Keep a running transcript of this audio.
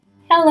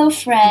Hello,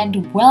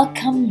 friend.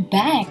 Welcome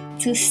back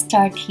to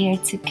Start Here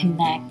to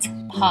Connect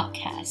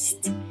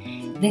podcast.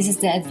 This is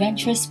the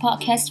adventurous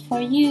podcast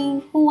for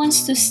you who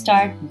wants to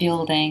start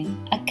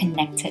building a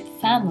connected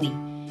family,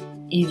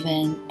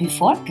 even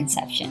before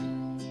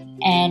conception.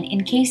 And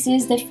in case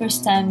this is the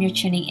first time you're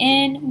tuning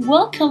in,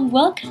 welcome.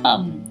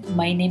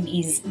 My name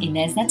is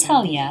Inez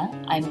Natalia.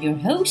 I'm your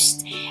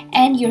host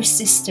and your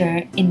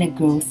sister in the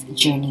growth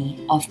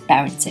journey of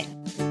parenting.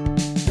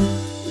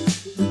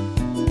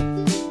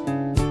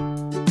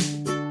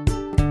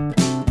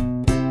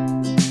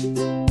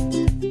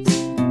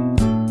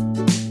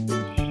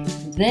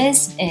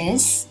 This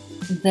is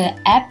the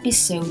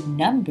episode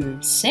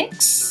number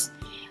 6,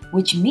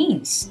 which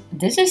means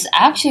this is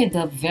actually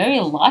the very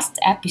last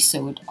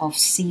episode of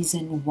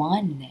season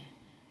 1.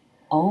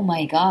 Oh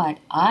my god,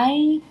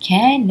 I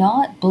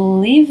cannot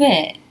believe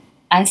it.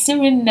 I still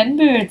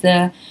remember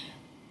the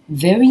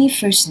very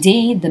first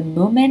day, the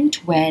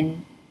moment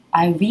when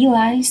I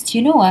realized,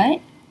 you know what?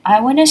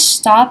 I want to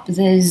stop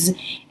these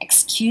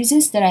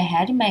excuses that I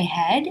had in my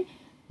head.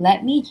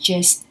 Let me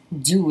just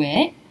do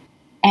it.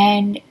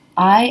 And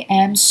I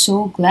am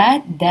so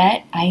glad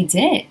that I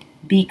did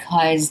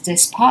because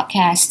this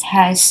podcast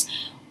has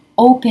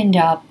opened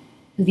up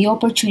the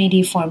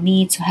opportunity for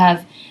me to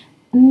have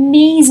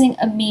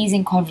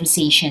amazing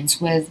conversations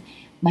with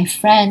my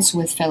friends,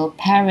 with fellow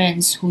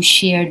parents who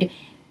shared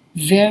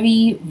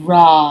very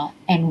raw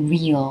and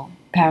real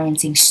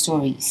parenting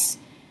stories,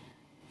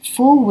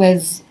 full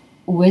with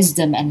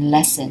wisdom and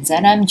lessons.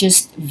 And I'm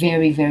just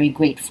very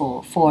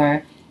grateful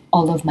for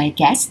all of my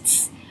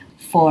guests,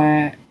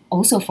 for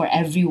also for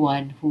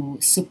everyone who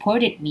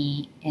supported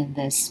me in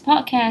this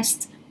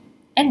podcast,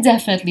 and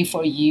definitely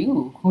for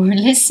you who are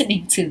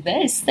listening to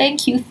this.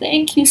 Thank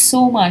you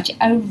so much.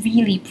 I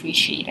really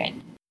appreciate it.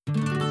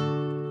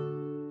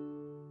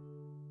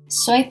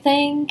 So I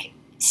think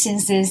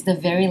since this is the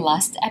very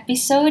last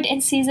episode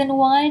in season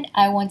 1,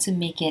 I want to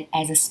make it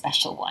as a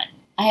special one.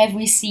 I have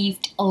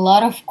received a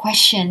lot of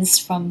questions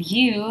from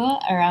you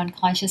around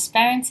conscious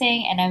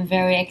parenting, and I'm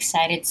very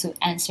excited to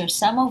answer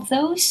some of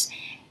those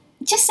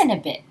just in a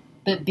bit.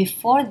 But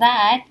before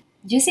that,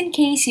 just in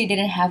case you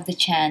didn't have the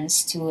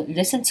chance to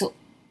listen to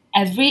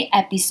every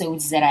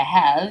episodes that I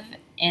have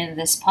in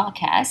this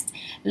podcast,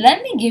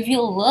 let me give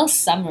you a little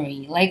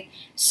summary, like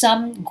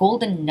some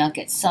golden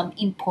nuggets, some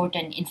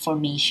important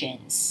information,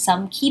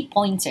 some key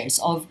pointers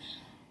of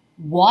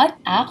what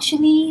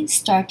actually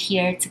Start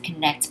Here to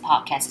Connect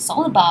podcast is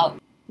all about.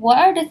 What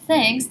are the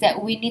things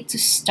that we need to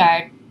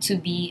start to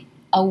be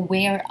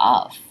aware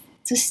of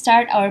to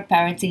start our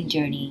parenting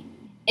journey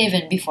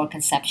even before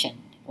conception?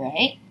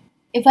 Right?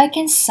 If I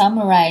can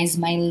summarize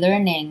my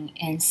learning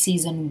in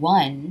season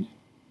 1,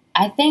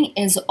 I think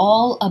is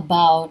all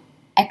about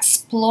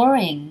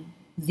exploring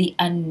the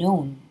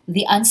unknown,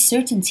 the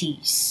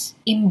uncertainties,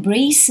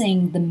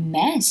 embracing the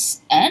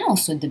mess and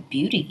also the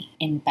beauty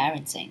in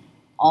parenting.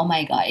 Oh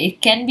my god,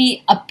 it can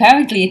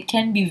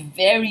be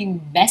very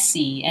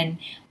messy, and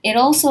it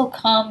also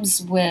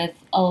comes with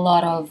a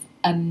lot of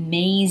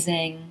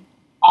amazing,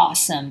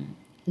 awesome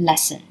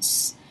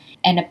lessons.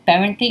 And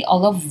apparently,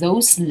 all of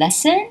those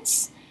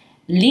lessons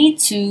lead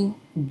to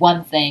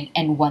one thing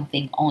and one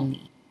thing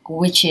only,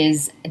 which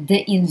is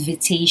the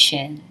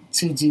invitation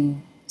to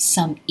do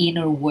some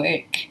inner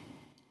work.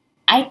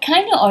 I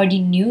kind of already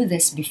knew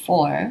this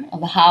before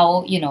of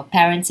how,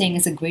 parenting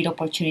is a great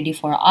opportunity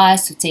for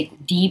us to take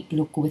a deep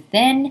look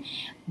within.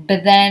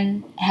 But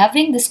then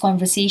having this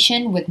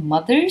conversation with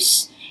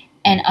mothers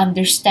and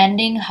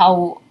understanding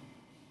how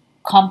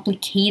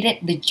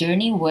complicated the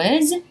journey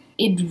was,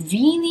 it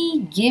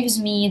really gives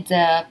me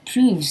the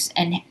proofs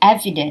and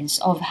evidence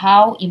of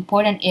how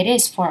important it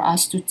is for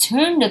us to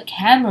turn the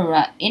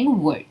camera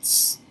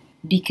inwards.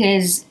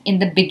 Because in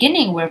the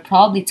beginning, we're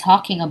probably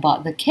talking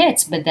about the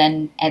kids, but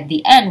then at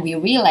the end, we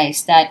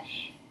realize that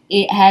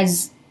it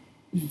has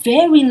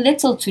very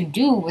little to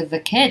do with the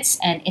kids,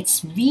 and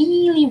it's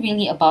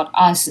really about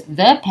us,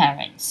 the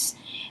parents,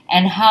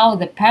 and how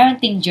the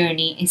parenting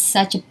journey is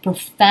such a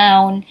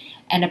profound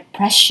and a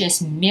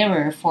precious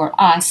mirror for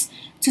us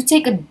to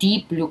take a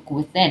deep look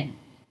within.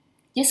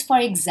 Just for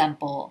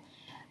example,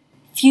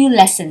 few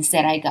lessons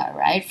that I got,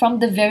 right, from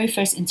the very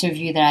first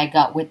interview that I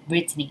got with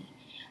Brittany.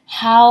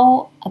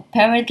 How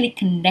apparently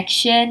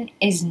connection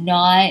is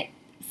not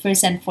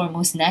first and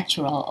foremost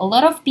natural. A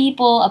lot of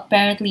people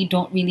apparently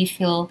don't really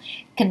feel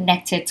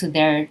connected to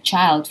their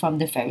child from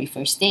the very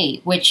first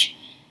day, which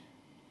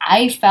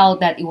I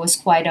felt that it was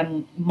quite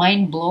a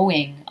mind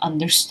blowing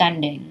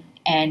understanding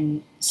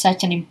and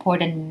such an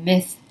important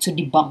myth to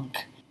debunk.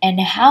 And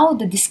how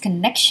the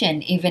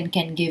disconnection even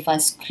can give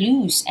us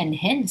clues and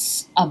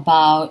hints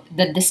about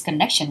the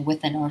disconnection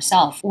within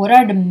ourselves. What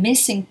are the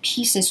missing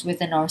pieces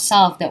within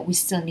ourselves that we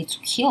still need to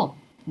heal?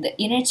 The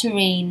inner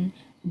terrain,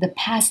 the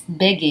past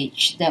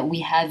baggage that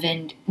we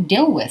haven't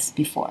dealt with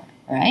before,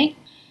 right?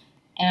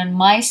 And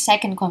my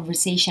second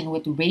conversation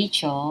with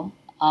Rachel,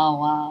 oh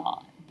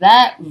wow,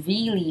 that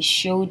really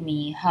showed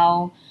me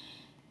how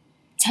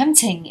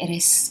tempting it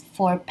is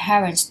for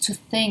parents to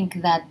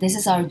think that this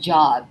is our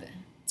job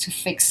to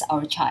fix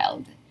our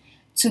child,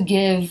 to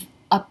give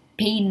a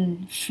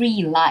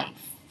pain-free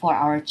life for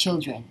our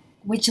children,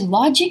 which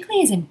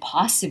logically is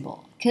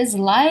impossible because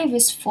life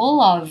is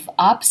full of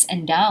ups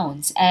and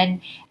downs.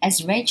 And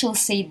as Rachel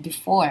said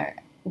before,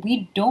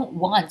 we don't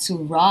want to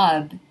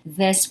rob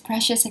this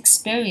precious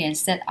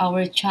experience that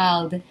our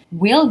child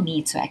will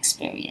need to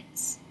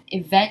experience.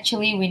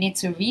 Eventually, we need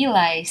to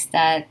realize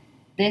that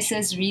this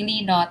is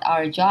really not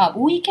our job.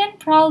 We can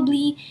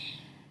probably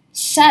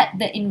set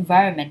the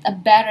environment, a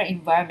better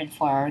environment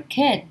for our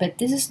kid, but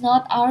this is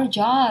not our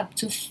job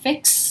to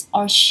fix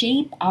or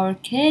shape our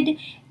kid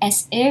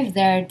as if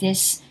they're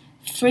this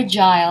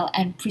fragile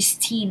and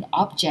pristine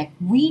object.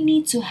 We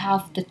need to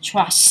have the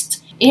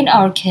trust in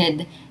our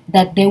kid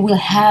that they will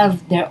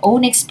have their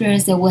own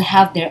experience, they will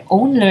have their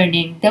own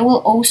learning, they will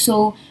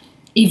also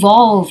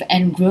evolve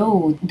and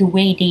grow the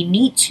way they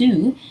need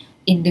to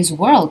in this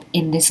world,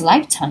 in this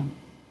lifetime.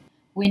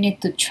 We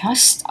need to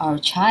trust our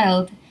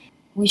child.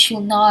 We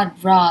should not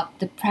rob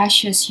the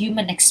precious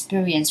human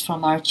experience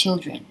from our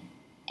children.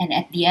 And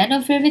at the end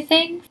of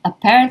everything,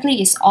 apparently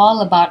it's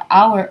all about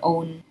our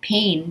own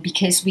pain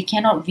because we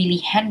cannot really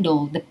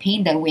handle the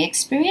pain that we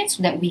experience,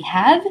 that we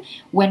have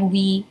when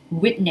we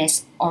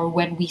witness or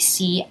when we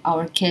see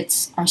our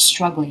kids are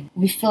struggling.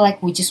 We feel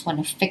like we just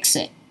want to fix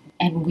it.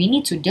 And we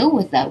need to deal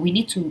with that. We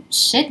need to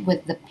sit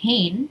with the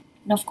pain.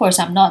 And of course,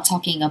 I'm not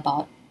talking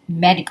about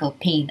medical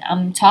pain.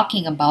 I'm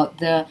talking about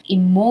the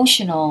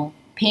emotional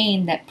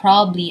pain that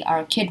probably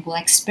our kid will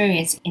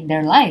experience in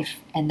their life,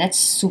 and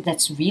that's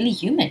really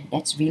human,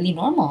 that's really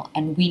normal,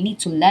 and we need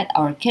to let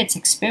our kids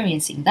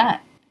experiencing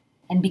that.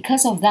 And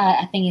because of that,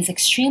 I think it's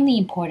extremely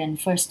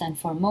important, first and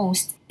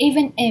foremost,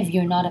 even if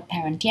you're not a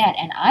parent yet,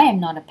 and I am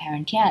not a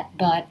parent yet,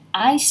 but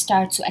I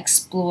start to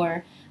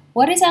explore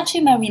what is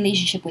actually my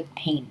relationship with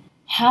pain.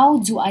 How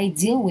do I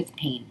deal with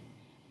pain?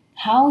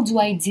 How do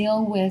I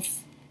deal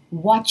with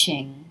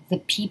watching the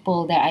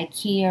people that I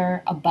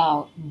care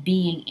about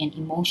being in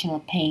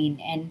emotional pain,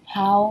 and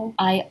how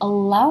I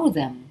allow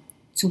them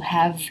to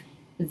have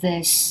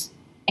this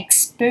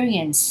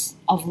experience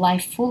of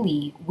life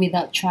fully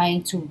without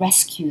trying to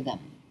rescue them.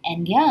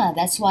 And yeah,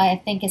 that's why I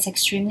think it's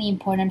extremely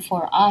important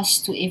for us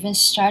to even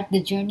start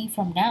the journey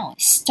from now.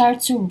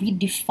 Start to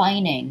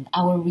redefining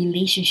our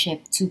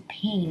relationship to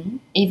pain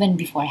even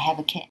before I have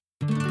a kid.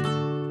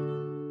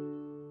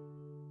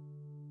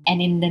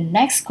 And in the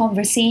next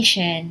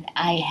conversation,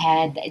 I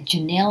had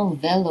Janelle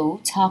Velo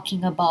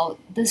talking about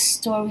the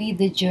story,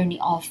 the journey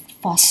of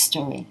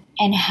fostering,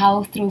 and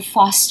how through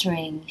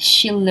fostering,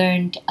 she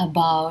learned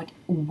about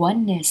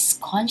oneness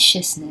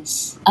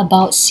consciousness,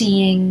 about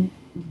seeing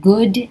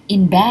good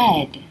in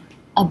bad,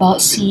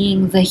 about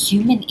seeing the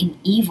human in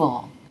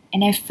evil.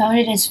 And I found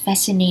it as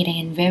fascinating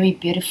and very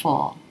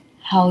beautiful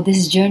how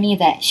this journey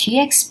that she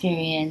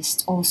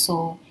experienced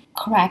also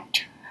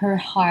cracked her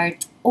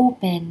heart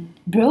open,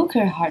 broke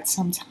her heart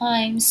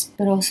sometimes,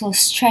 but also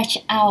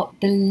stretched out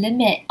the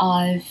limit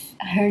of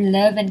her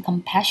love and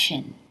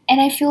compassion. And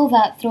I feel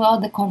that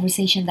throughout the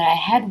conversation that I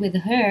had with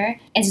her,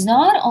 it's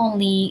not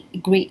only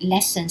great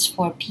lessons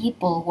for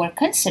people who are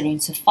considering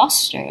to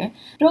foster,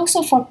 but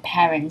also for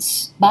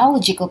parents,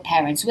 biological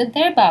parents with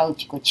their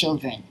biological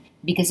children.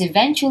 Because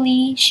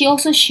eventually, she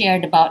also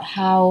shared about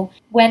how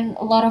when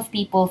a lot of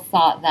people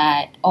thought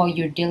that, oh,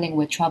 you're dealing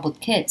with troubled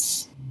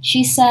kids,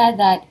 she said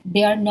that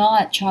they are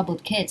not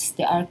troubled kids.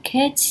 They are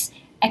kids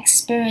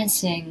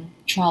experiencing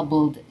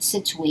troubled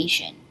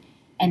situation.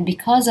 And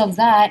because of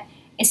that,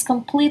 it's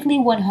completely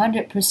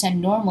 100%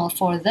 normal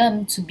for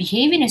them to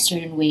behave in a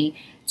certain way,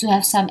 to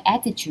have some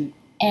attitude.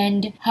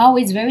 And how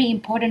it's very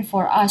important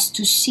for us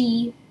to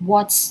see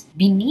what's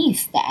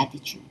beneath the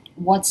attitude,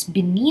 what's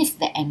beneath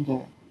the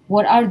anger.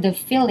 What are the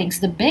feelings,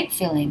 the big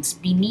feelings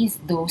beneath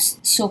those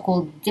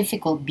so-called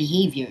difficult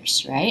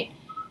behaviors, right?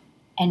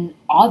 And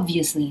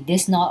obviously,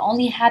 this not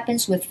only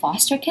happens with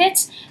foster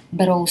kids,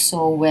 but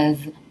also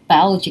with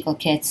biological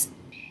kids.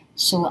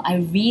 So I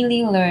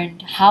really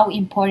learned how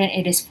important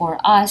it is for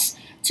us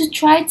to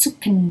try to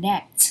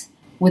connect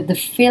with the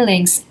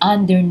feelings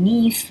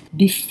underneath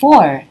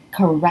before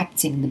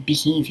correcting the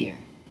behavior.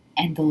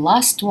 And the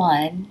last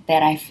one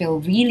that I feel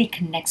really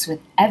connects with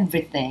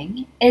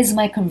everything is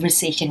my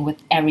conversation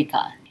with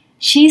Erica.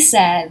 She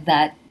said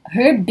that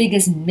her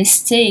biggest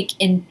mistake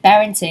in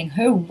parenting,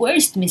 her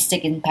worst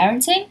mistake in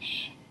parenting,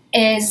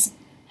 is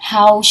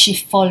how she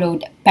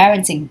followed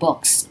parenting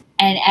books.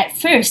 And at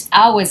first,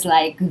 I was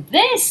like,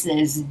 this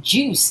is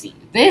juicy.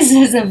 This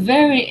is a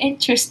very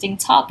interesting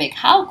topic.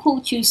 How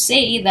could you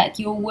say that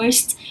your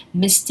worst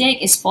mistake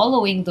is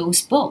following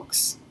those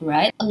books,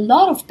 right? A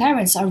lot of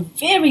parents are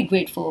very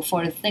grateful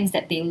for the things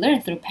that they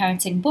learn through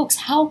parenting books.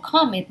 How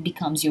come it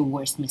becomes your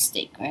worst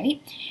mistake,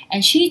 right?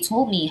 And she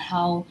told me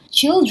how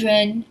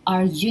children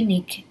are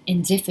unique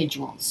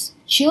individuals.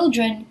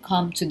 Children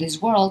come to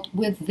this world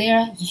with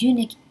their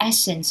unique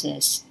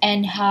essences,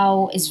 and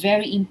how it's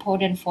very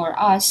important for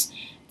us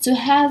to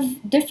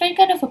have different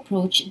kind of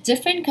approach,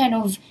 different kind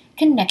of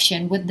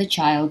connection with the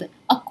child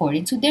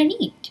according to their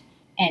need.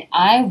 And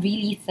I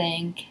really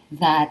think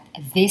that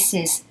this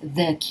is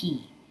the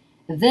key.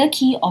 The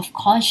key of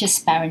conscious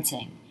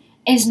parenting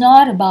is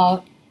not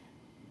about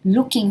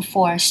looking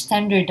for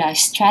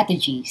standardized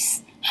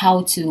strategies,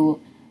 how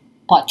to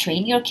pot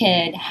train your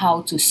kid,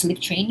 how to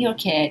sleep train your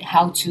kid,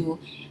 how to,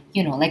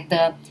 like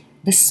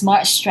the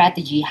smart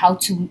strategy,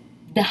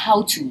 the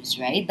how to's,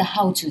 right? The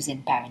how to's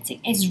in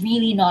parenting. It's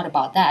really not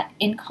about that.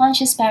 In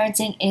conscious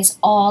parenting, is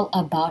all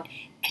about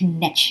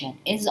connection.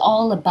 It's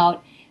all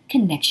about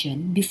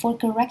connection before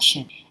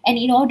correction. And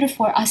in order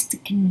for us to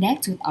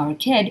connect with our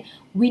kid,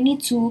 we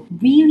need to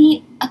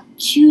really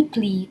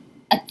acutely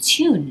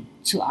attune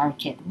to our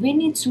kid. We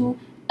need to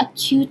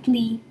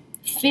acutely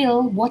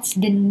feel what's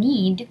the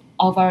need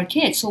of our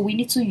kid. So we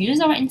need to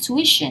use our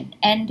intuition.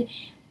 And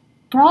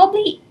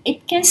probably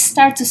it can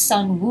start to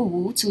sound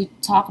woo-woo to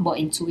talk about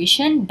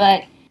intuition,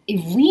 but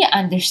if we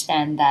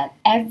understand that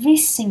every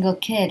single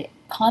kid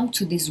come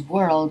to this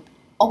world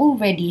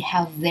already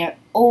have their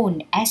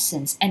own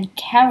essence and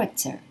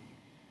character,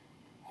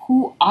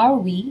 who are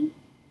we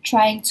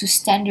trying to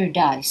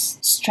standardize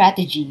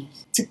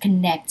strategies to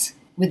connect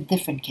with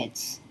different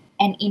kids?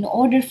 And in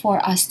order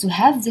for us to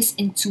have this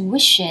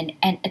intuition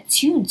and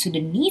attune to the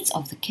needs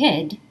of the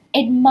kid,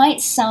 it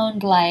might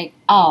sound like,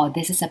 oh,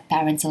 this is a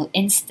parental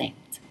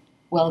instinct.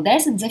 Well,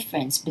 there's a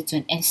difference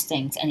between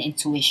instinct and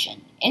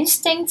intuition.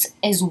 Instinct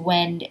is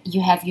when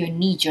you have your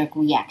knee-jerk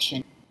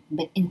reaction.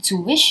 But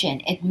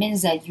intuition, it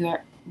means that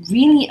you're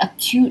really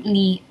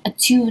acutely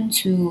attuned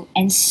to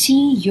and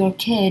see your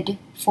kid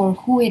for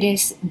who it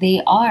is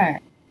they are.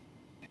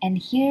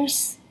 And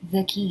here's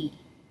the key.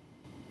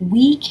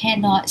 We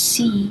cannot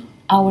see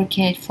our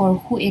kid for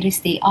who it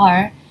is they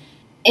are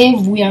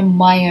if we are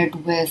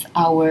mired with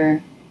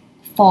our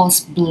false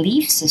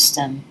belief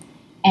system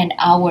and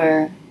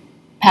our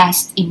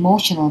past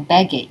emotional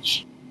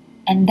baggage.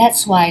 And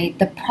that's why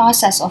the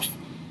process of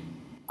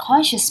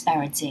conscious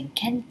parenting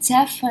can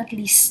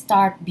definitely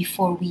start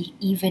before we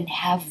even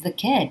have the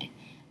kid,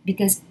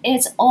 because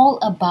it's all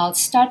about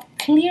start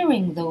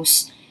clearing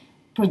those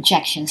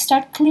projections,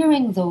 start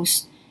clearing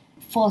those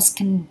false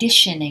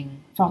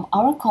conditioning from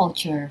our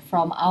culture,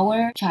 from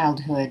our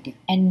childhood,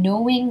 and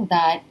knowing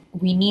that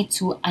we need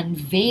to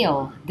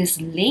unveil these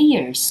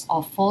layers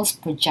of false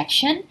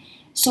projection,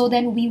 so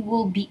then we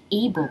will be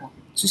able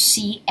to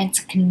see and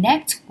to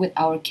connect with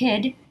our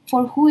kid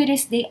for who it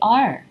is they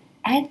are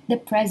at the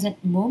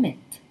present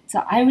moment.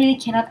 So I really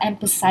cannot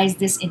emphasize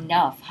this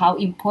enough, how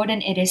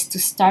important it is to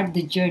start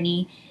the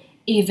journey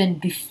even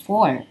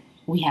before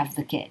we have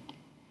the kid.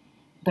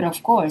 But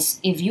of course,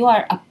 if you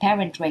are a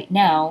parent right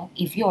now,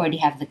 if you already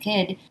have the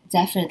kid,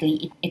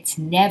 definitely it's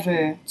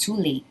never too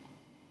late,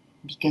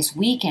 because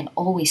we can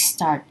always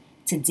start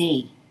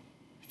today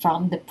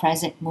from the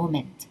present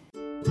moment.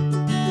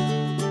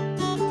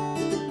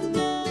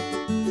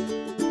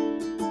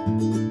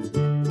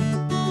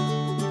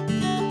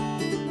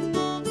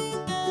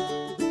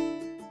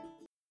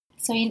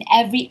 So, in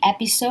every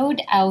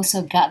episode, I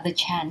also got the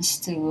chance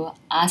to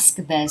ask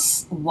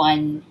this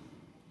one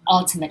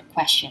ultimate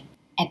question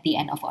at the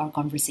end of our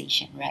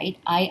conversation, right?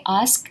 I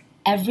ask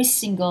every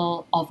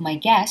single of my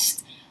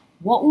guests,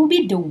 what would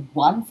be the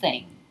one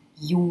thing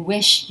you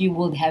wish you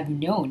would have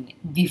known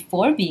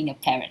before being a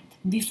parent,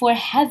 before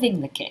having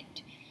the kid?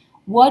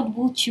 What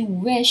would you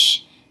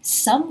wish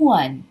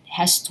someone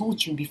has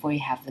told you before you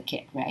have the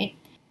kid, right?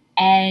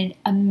 And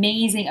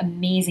amazing,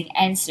 amazing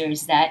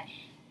answers that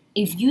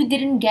if you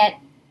didn't get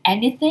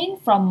anything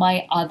from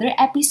my other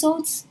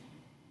episodes,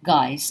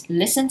 guys,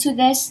 listen to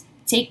this,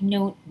 take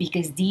note,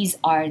 because these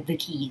are the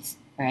keys,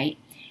 right?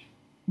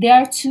 There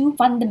are two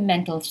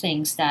fundamental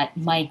things that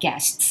my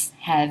guests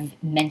have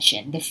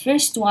mentioned. The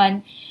first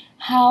one,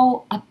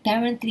 how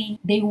apparently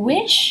they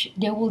wish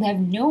they would have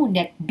known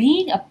that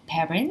being a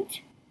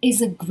parent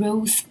is a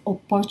growth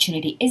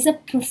opportunity, is a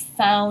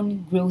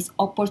profound growth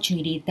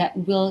opportunity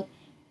that will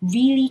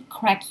really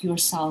crack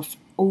yourself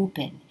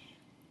open.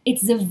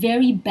 It's the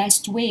very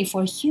best way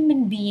for a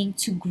human being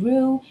to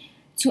grow,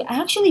 to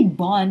actually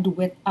bond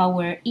with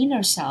our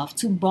inner self,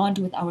 to bond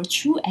with our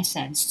true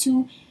essence,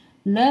 to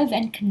love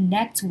and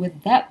connect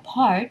with that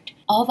part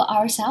of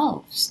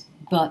ourselves.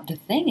 But the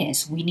thing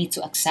is, we need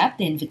to accept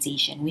the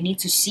invitation. We need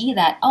to see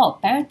that, oh,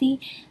 apparently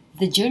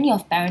the journey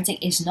of parenting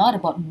is not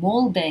about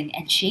molding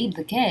and shape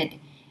the kid.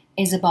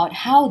 It's about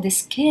how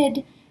this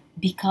kid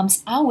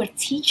becomes our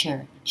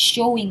teacher,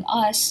 showing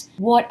us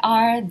what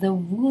are the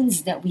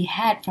wounds that we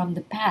had from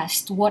the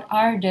past, what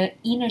are the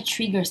inner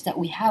triggers that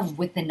we have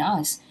within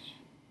us.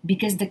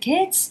 Because the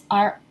kids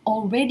are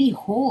already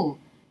whole.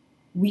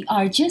 We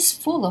are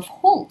just full of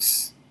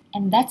holes.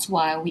 And that's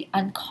why we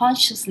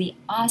unconsciously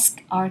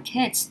ask our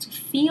kids to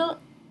fill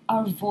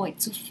our void,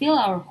 to fill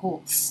our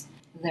holes.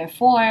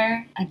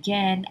 Therefore,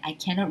 again, I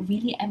cannot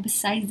really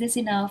emphasize this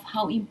enough,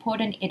 how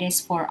important it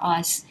is for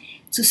us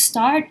to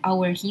start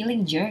our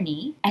healing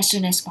journey as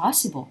soon as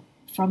possible,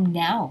 from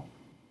now,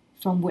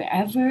 from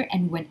wherever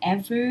and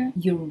whenever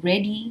you're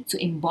ready to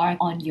embark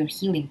on your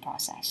healing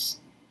process.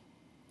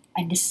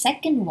 And the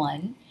second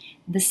one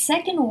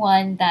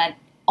that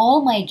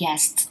all my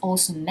guests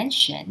also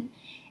mention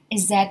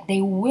is that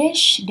they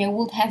wish they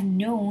would have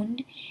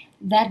known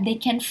that they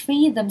can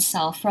free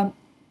themselves from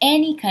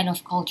any kind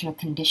of cultural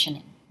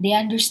conditioning. They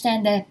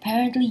understand that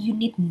apparently you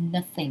need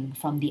nothing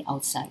from the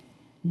outside.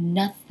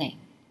 Nothing.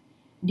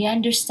 They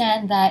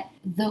understand that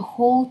the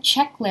whole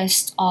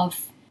checklist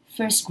of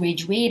first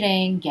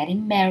graduating,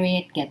 getting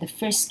married, get the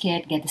first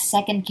kid, get the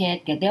second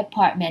kid, get the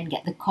apartment,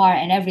 get the car,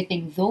 and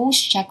everything, those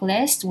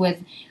checklists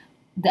with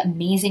the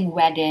amazing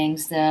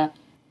weddings, the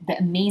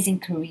amazing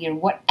career,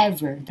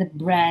 whatever, the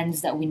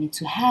brands that we need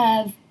to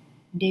have,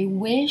 they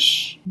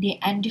wish they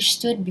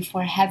understood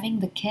before having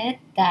the kid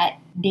that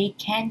they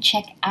can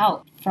check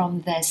out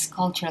from this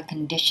cultural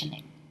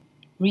conditioning.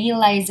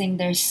 Realizing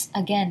there's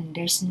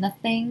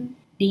nothing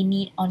they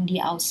need on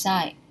the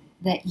outside,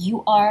 that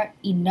you are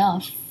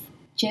enough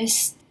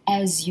just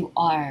as you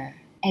are,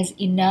 as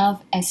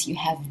enough as you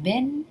have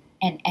been,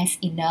 and as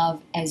enough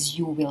as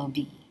you will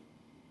be.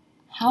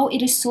 How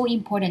it is so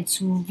important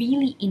to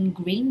really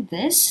ingrain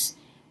this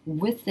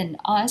within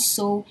us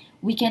so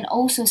we can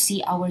also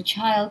see our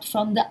child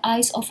from the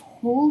eyes of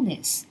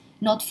wholeness,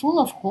 not full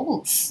of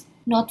holes,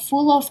 not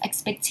full of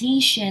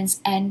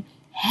expectations and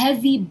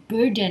heavy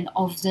burden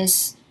of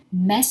this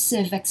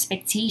massive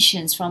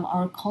expectations from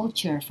our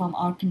culture, from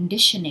our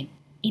conditioning.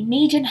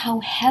 Imagine how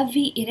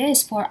heavy it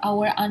is for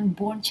our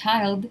unborn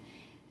child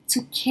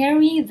to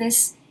carry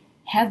this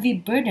heavy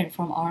burden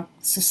from our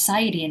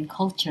society and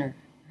culture,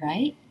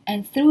 right?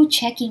 And through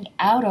checking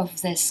out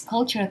of this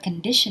cultural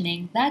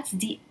conditioning, that's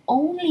the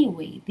only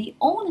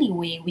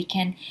way we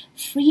can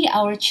free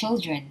our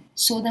children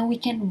so that we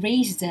can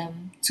raise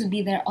them to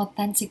be their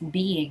authentic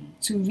being,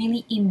 to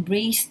really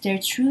embrace their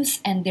truth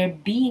and their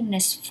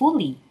beingness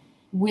fully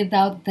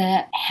without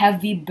the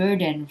heavy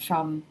burden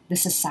from the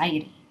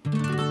society.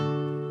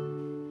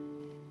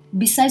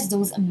 Besides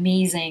those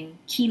amazing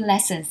key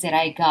lessons that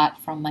I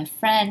got from my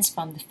friends,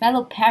 from the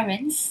fellow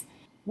parents,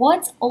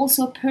 what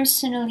also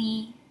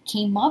personally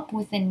came up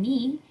within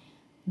me,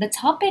 the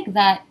topic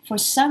that for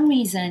some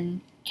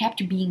reason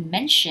kept being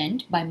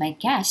mentioned by my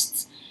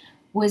guests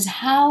was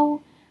how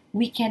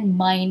we can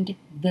mind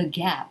the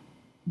gap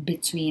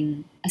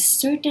between a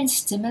certain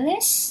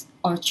stimulus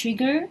or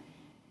trigger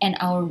and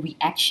our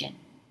reaction.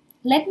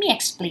 Let me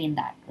explain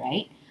that,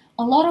 right?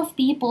 A lot of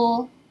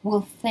people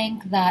will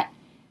think that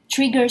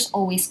triggers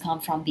always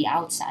come from the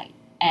outside.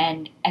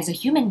 And as a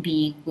human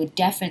being, we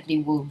definitely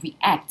will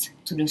react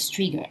to those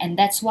triggers. And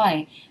that's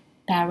why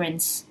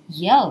parents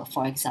yell,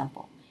 for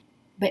example.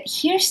 But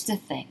here's the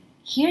thing.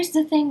 Here's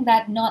the thing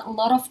that not a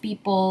lot of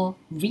people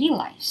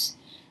realize,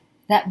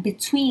 that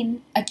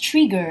between a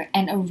trigger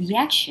and a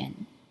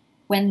reaction,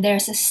 when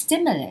there's a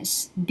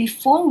stimulus,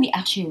 before we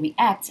actually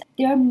react,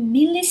 there are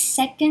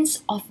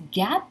milliseconds of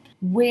gap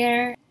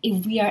where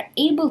if we are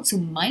able to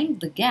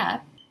mind the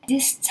gap,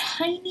 this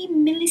tiny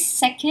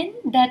millisecond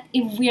that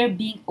if we are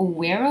being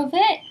aware of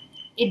it,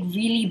 it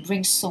really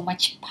brings so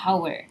much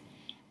power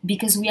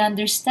because we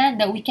understand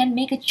that we can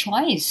make a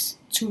choice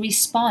to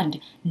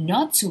respond,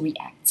 not to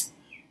react.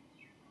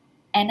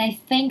 And I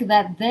think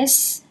that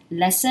this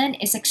lesson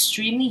is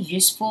extremely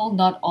useful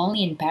not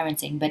only in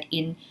parenting but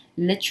in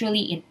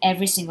literally in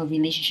every single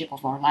relationship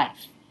of our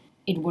life.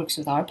 It works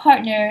with our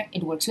partner,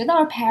 it works with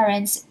our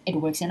parents, it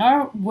works in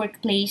our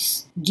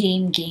workplace.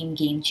 Game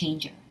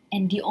changer.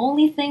 And the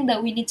only thing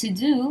that we need to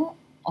do,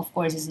 of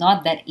course, is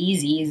not that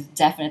easy, it's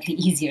definitely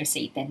easier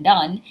said than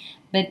done,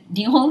 but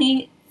the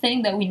only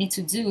thing that we need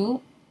to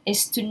do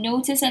is to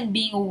notice and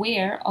being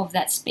aware of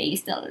that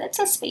space, that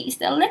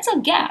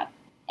little gap,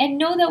 and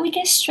know that we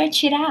can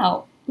stretch it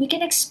out, we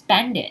can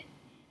expand it,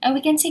 and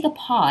we can take a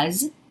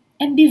pause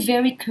and be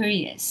very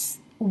curious.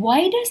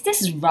 Why does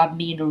this rub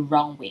me in the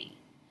wrong way?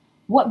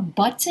 What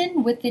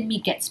button within me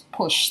gets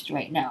pushed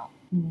right now?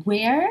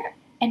 Where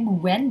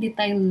and when did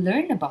I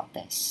learn about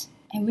this?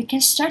 And we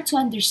can start to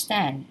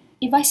understand.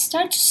 If I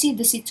start to see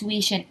the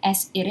situation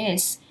as it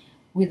is,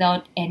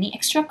 without any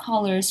extra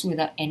colors,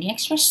 without any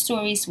extra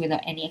stories,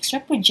 without any extra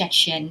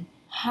projection,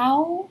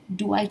 how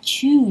do I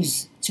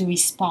choose to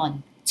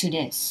respond to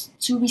this?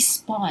 To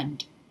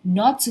respond,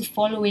 not to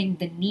following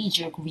the knee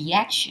jerk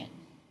reaction.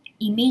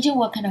 Imagine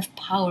what kind of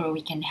power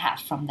we can have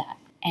from that.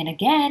 And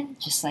again,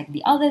 just like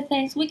the other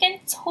things, we can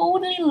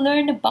totally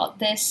learn about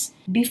this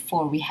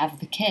before we have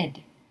the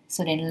kid.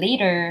 So then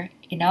later,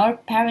 in our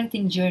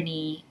parenting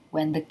journey,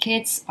 when the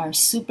kids are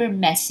super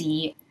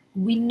messy,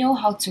 we know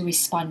how to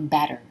respond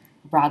better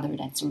rather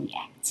than to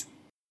react.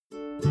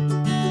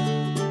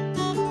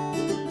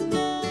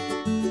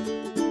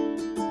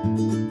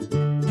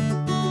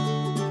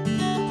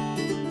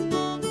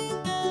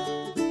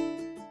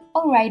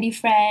 Alrighty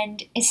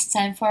friend, it's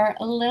time for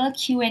a little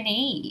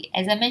Q&A.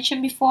 As I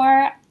mentioned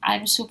before,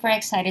 I'm super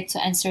excited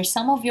to answer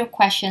some of your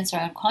questions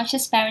around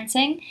conscious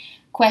parenting,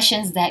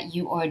 questions that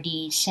you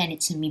already sent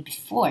it to me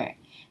before.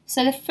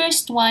 So the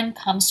first one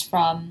comes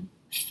from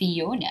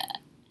Fiona.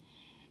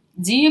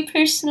 Do you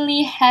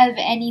personally have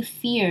any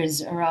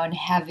fears around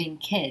having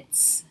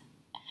kids?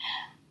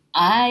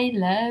 I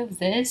love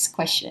this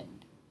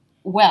question.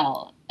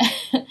 Well,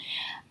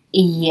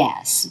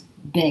 yes,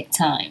 big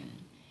time.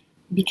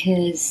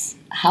 Because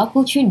how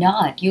could you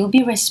not? You'll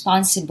be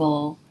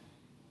responsible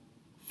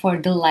for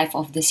the life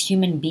of this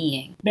human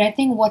being. But I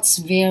think what's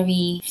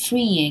very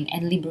freeing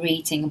and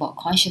liberating about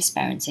conscious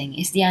parenting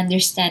is the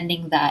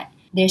understanding that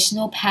there's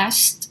no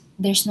past,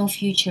 there's no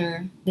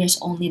future, there's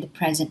only the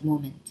present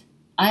moment.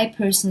 I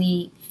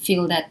personally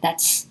feel that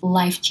that's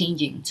life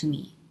changing to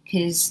me,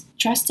 because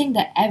trusting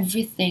that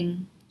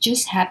everything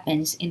just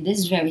happens in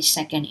this very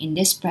second, in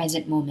this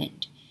present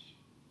moment,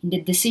 in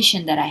the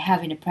decision that I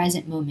have in the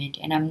present moment,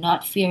 and I'm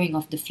not fearing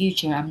of the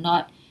future, I'm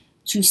not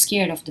too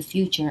scared of the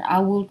future, I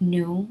will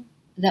know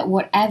that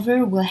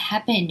whatever will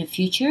happen in the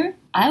future,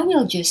 I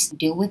will just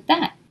deal with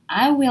that.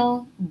 I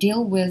will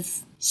deal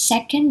with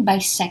second by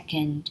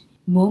second,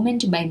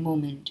 moment by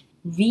moment,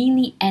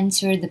 really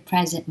enter the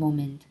present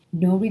moment.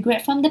 No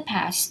regret from the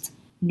past,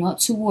 not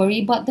to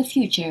worry about the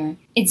future.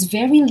 It's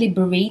very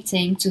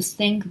liberating to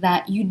think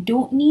that you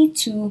don't need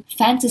to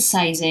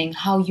fantasizing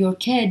how your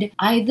kid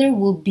either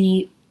will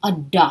be a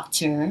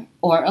doctor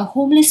or a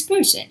homeless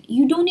person.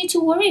 You don't need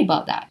to worry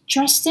about that.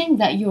 Trusting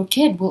that your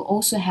kid will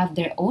also have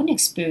their own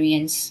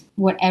experience,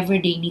 whatever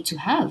they need to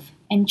have.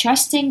 And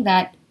trusting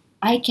that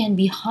I can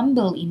be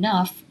humble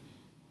enough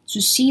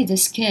to see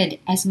this kid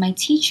as my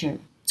teacher,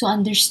 to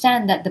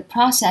understand that the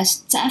process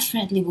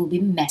definitely will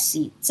be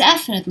messy,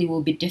 definitely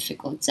will be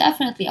difficult,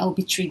 definitely I will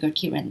be triggered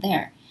here and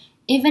there.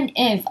 Even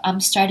if I'm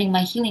starting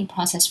my healing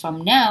process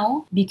from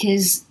now,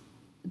 because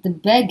the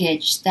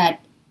baggage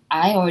that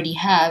I already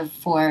have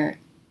for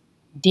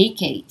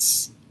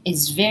decades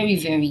is very,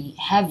 very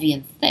heavy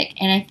and thick.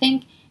 And I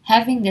think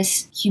having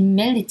this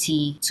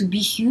humility to be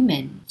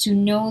human, to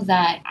know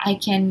that I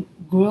can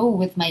grow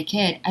with my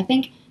kid, I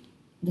think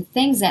the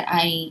things that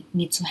I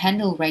need to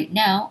handle right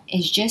now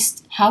is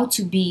just how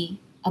to be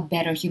a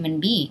better human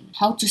being,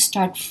 how to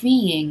start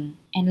freeing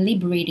and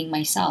liberating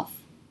myself.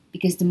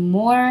 Because the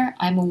more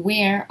I'm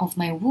aware of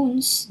my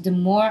wounds, the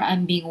more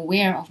I'm being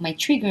aware of my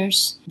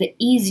triggers, the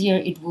easier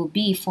it will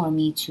be for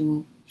me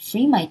to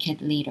free my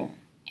kid later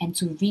and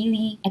to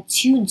really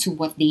attune to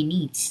what they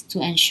need,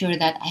 to ensure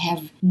that I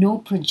have no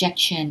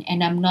projection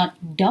and I'm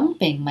not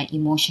dumping my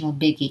emotional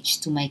baggage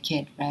to my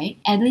kid, right?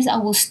 At least I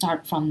will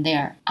start from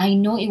there. I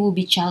know it will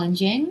be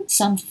challenging,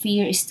 some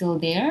fear is still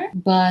there,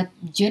 but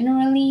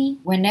generally,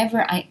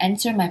 whenever I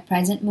enter my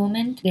present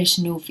moment, there's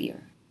no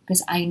fear,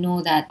 because I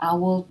know that I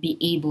will be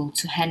able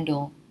to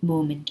handle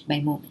moment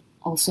by moment.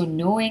 Also,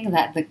 knowing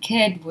that the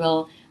kid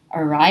will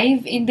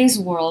arrive in this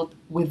world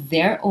with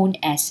their own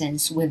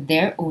essence, with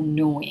their own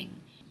knowing.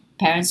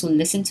 Parents who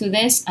listen to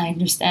this, I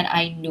understand,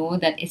 I know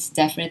that it's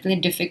definitely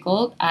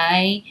difficult.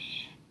 I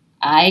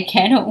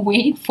cannot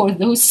wait for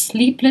those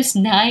sleepless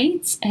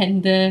nights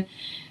and the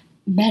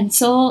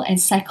mental and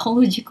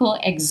psychological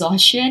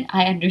exhaustion.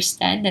 I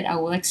understand that I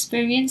will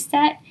experience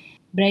that,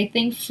 but I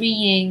think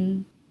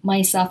freeing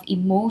myself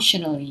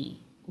emotionally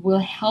will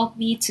help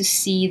me to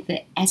see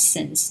the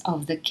essence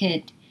of the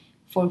kid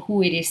for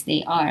who it is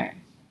they are,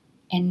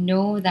 and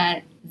know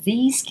that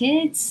these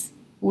kids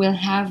will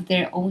have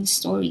their own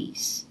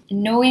stories.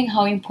 Knowing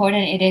how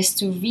important it is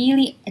to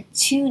really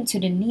attune to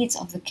the needs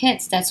of the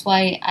kids. That's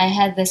why I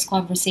had this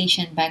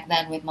conversation back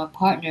then with my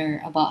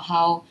partner about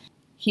how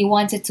he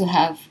wanted to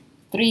have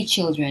 3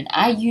 children.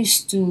 I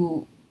used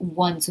to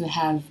want to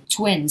have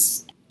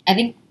twins. I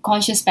think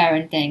conscious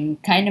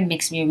parenting kind of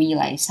makes me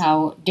realize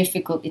how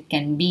difficult it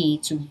can be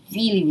to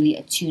really, really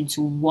attune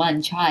to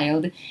one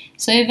child.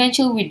 So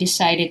eventually we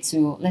decided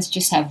to let's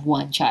just have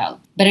one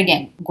child. But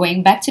again,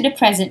 going back to the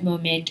present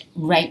moment,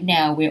 right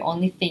now we're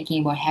only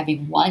thinking about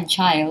having one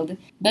child.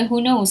 But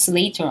who knows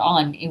later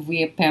on if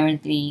we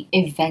apparently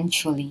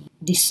eventually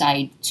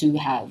decide to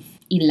have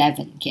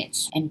 11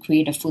 kids and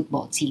create a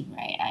football team,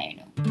 right? I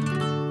don't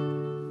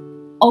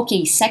know.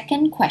 Okay,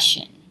 second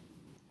question.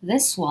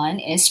 This one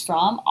is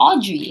from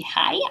Audrey.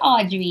 Hi,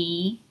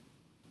 Audrey.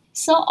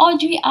 So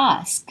Audrey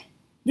asked,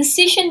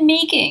 decision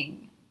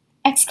making!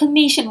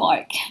 Exclamation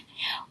mark.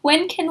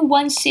 When can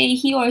one say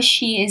he or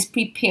she is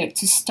prepared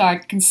to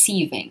start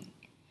conceiving?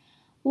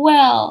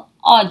 Well,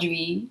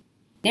 Audrey,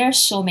 there are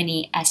so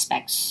many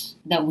aspects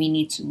that we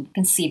need to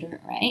consider,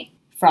 right?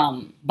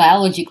 From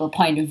biological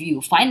point of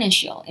view,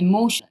 financial,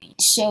 emotionally.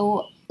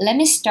 So let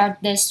me start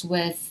this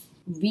with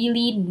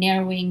really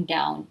narrowing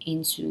down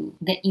into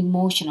the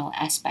emotional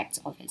aspects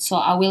of it. So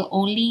I will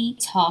only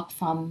talk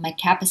from my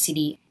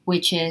capacity,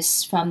 which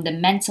is from the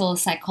mental,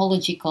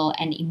 psychological,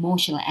 and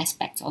emotional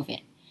aspects of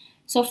it.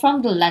 So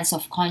from the lens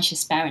of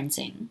conscious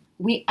parenting,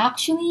 we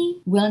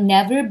actually will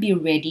never be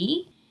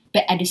ready,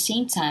 but at the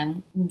same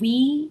time,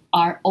 we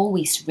are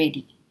always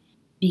ready.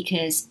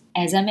 Because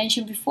as I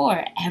mentioned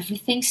before,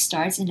 everything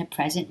starts in the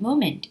present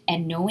moment,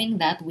 and knowing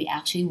that we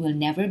actually will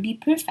never be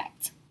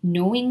perfect,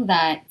 knowing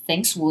that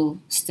things will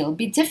still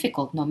be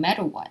difficult no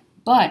matter what.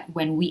 But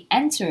when we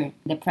enter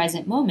the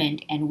present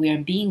moment and we are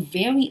being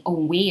very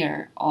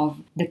aware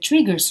of the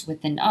triggers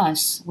within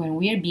us, when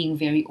we are being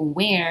very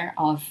aware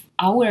of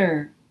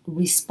our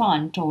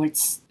response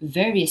towards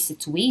various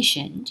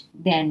situations,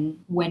 then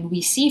when we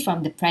see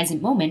from the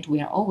present moment,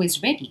 we are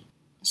always ready.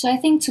 So I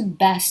think to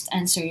best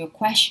answer your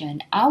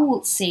question, I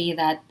would say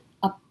that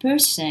a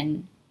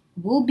person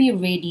will be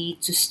ready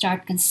to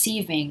start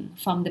conceiving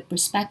from the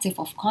perspective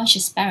of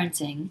conscious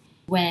parenting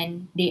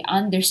when they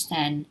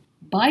understand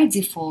by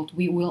default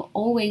we will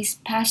always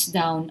pass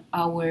down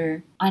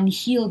our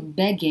unhealed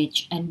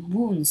baggage and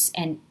wounds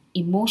and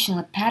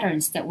emotional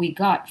patterns that we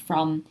got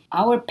from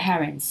our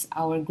parents,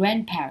 our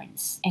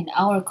grandparents, and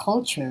our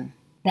culture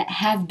that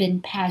have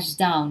been passed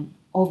down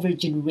over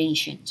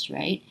generations,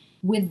 right?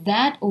 With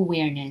that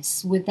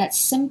awareness, with that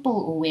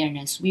simple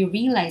awareness, we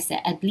realize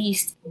that at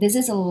least this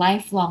is a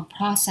lifelong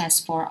process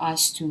for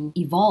us to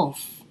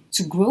evolve,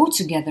 to grow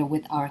together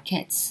with our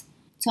kids,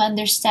 to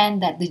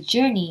understand that the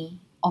journey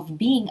of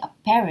being a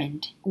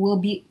parent will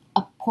be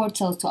a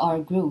portal to our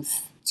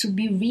growth, to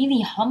be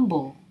really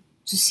humble,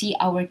 to see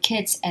our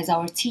kids as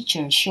our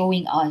teacher,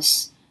 showing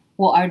us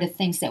what are the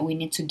things that we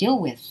need to deal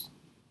with.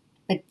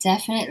 But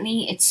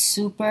definitely, it's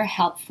super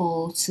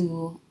helpful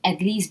to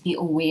at least be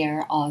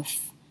aware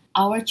of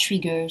our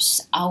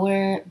triggers,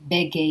 our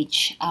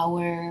baggage,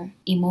 our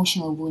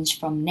emotional wounds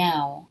from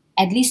now,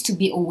 at least to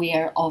be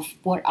aware of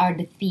what are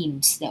the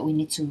themes that we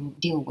need to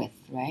deal with,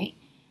 right?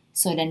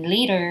 So then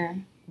later,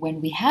 when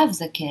we have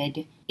the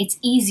kid, it's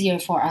easier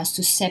for us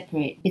to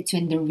separate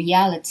between the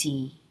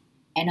reality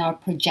and our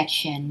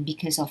projection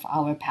because of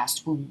our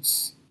past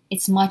wounds.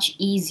 It's much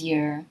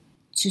easier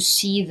to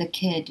see the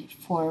kid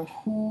for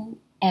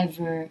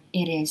whoever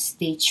it is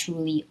they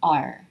truly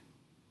are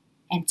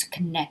and to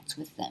connect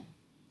with them.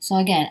 So,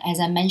 again, as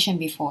I mentioned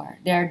before,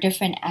 there are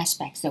different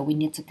aspects that we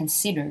need to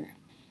consider.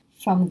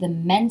 From the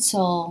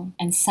mental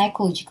and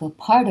psychological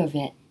part of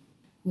it,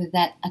 with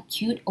that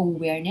acute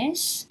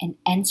awareness and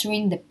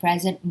entering the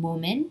present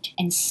moment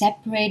and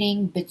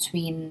separating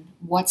between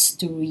what's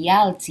the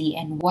reality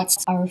and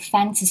what's our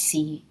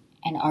fantasy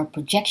and our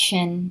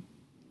projection,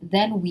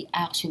 then we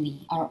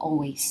actually are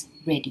always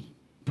ready.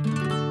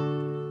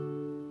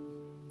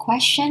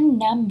 Question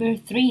number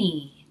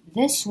 3.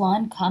 This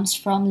one comes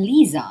from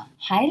Lisa.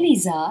 Hi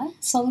Lisa.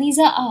 So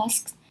Lisa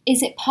asks,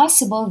 is it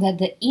possible that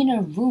the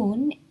inner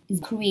wound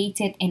is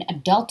created in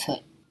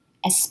adulthood,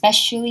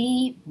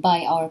 especially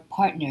by our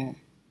partner?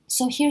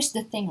 So here's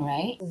the thing,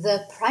 right?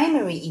 The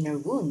primary inner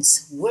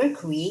wounds were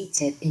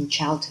created in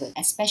childhood,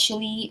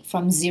 especially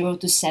from 0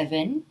 to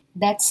 7.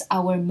 That's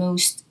our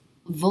most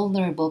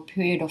vulnerable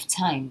period of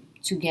time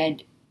to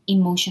get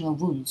emotional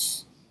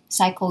wounds,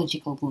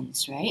 psychological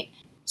wounds, right?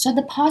 So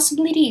the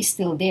possibility is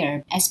still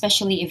there,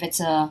 especially if it's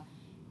a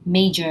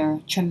major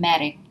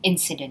traumatic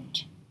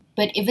incident.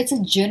 But if it's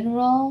a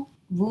general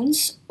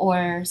wounds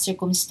or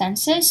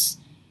circumstances,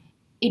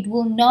 it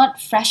will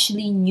not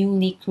freshly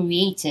newly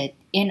created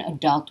in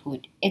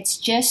adulthood. It's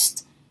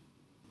just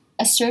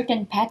a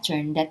certain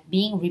pattern that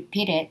being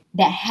repeated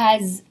that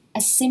has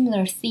a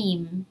similar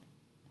theme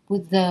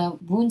with the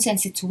wounds and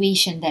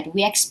situation that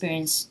we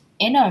experience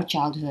in our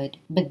childhood,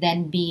 but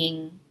then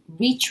being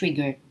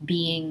re-triggered,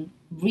 being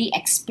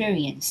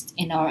re-experienced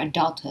in our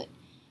adulthood.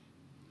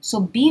 So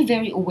be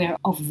very aware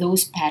of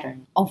those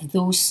patterns, of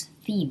those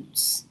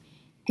themes.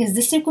 Because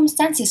the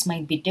circumstances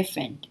might be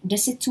different, the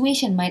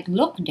situation might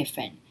look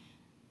different.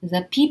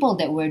 The people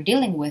that we're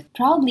dealing with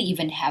probably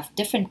even have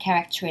different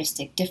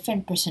characteristics,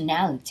 different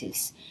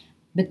personalities,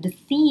 but the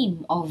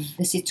theme of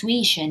the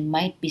situation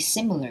might be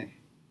similar.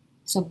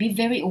 So be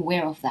very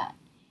aware of that.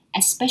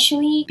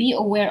 Especially be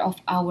aware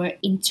of our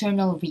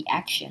internal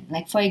reaction.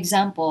 Like, for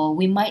example,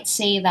 we might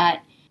say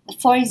that,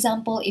 for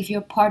example, if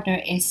your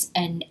partner is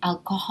an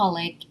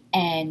alcoholic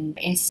and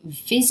is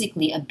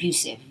physically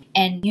abusive,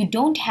 and you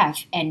don't have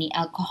any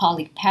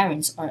alcoholic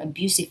parents or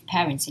abusive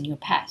parents in your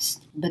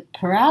past, but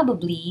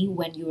probably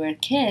when you were a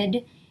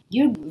kid,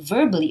 you're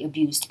verbally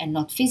abused and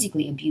not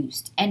physically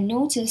abused. And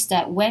notice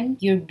that when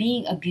you're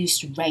being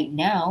abused right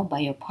now by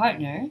your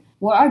partner,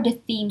 what are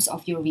the themes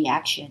of your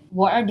reaction?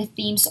 What are the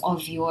themes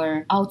of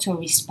your auto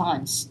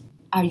response?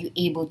 Are you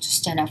able to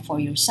stand up for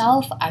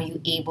yourself? Are you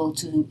able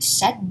to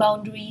set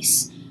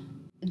boundaries?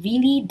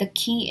 Really, the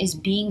key is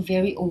being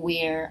very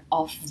aware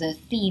of the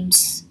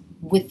themes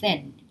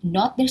within,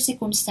 not the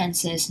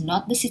circumstances,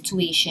 not the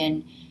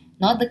situation,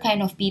 not the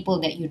kind of people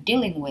that you're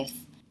dealing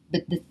with,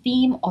 but the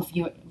theme of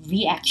your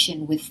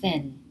reaction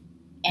within.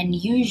 And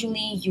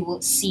usually you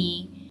will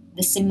see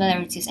the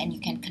similarities and you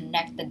can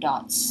connect the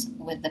dots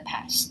with the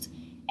past.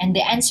 And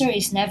the answer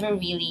is never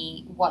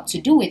really what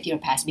to do with your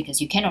past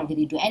because you cannot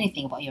really do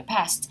anything about your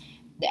past.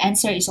 The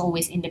answer is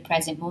always in the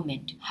present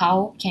moment.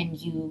 How can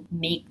you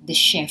make the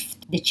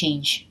shift, the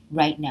change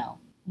right now?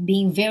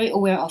 Being very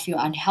aware of your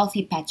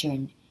unhealthy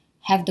pattern,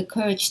 have the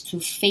courage to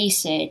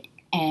face it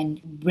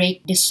and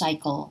break the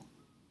cycle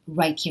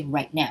right here,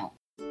 right now.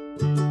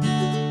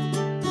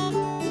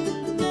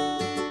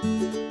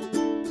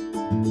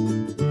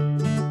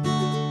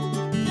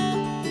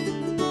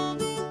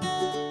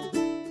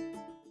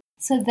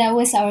 So that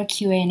was our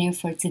Q&A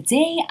for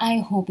today. I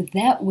hope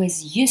that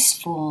was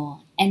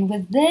useful. And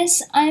with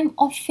this, I'm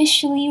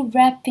officially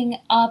wrapping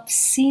up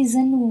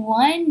season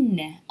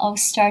 1 of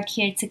Start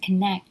Here to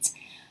Connect.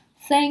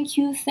 Thank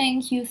you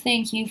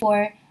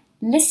for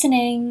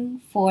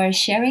listening, for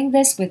sharing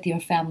this with your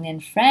family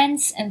and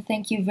friends, and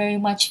thank you very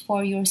much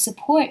for your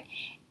support.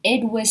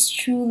 It was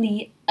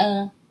truly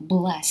a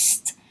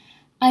blast.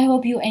 I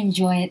hope you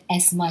enjoy it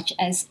as much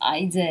as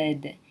I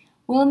did.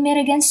 We'll meet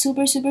again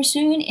super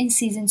soon in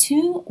season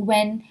 2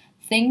 when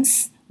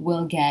things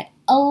will get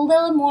a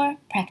little more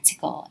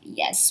practical.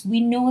 Yes,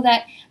 we know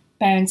that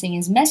parenting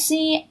is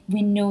messy.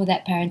 We know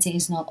that parenting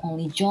is not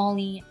only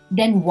jolly.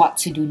 Then what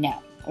to do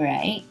now,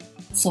 right?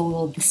 So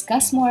we'll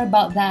discuss more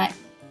about that.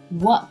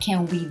 What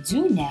can we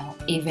do now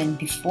even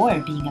before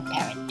being a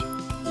parent?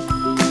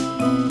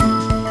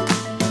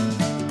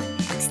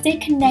 Stay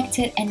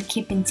connected and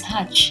keep in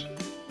touch.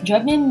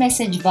 Drop me a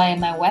message via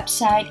my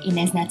website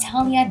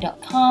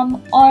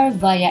inesnatalia.com or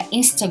via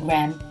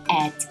Instagram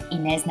at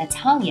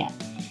inesnatalia.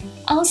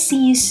 I'll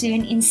see you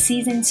soon in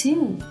season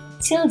 2.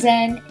 Till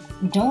then,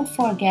 don't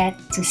forget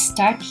to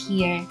start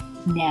here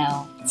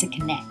now to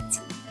connect.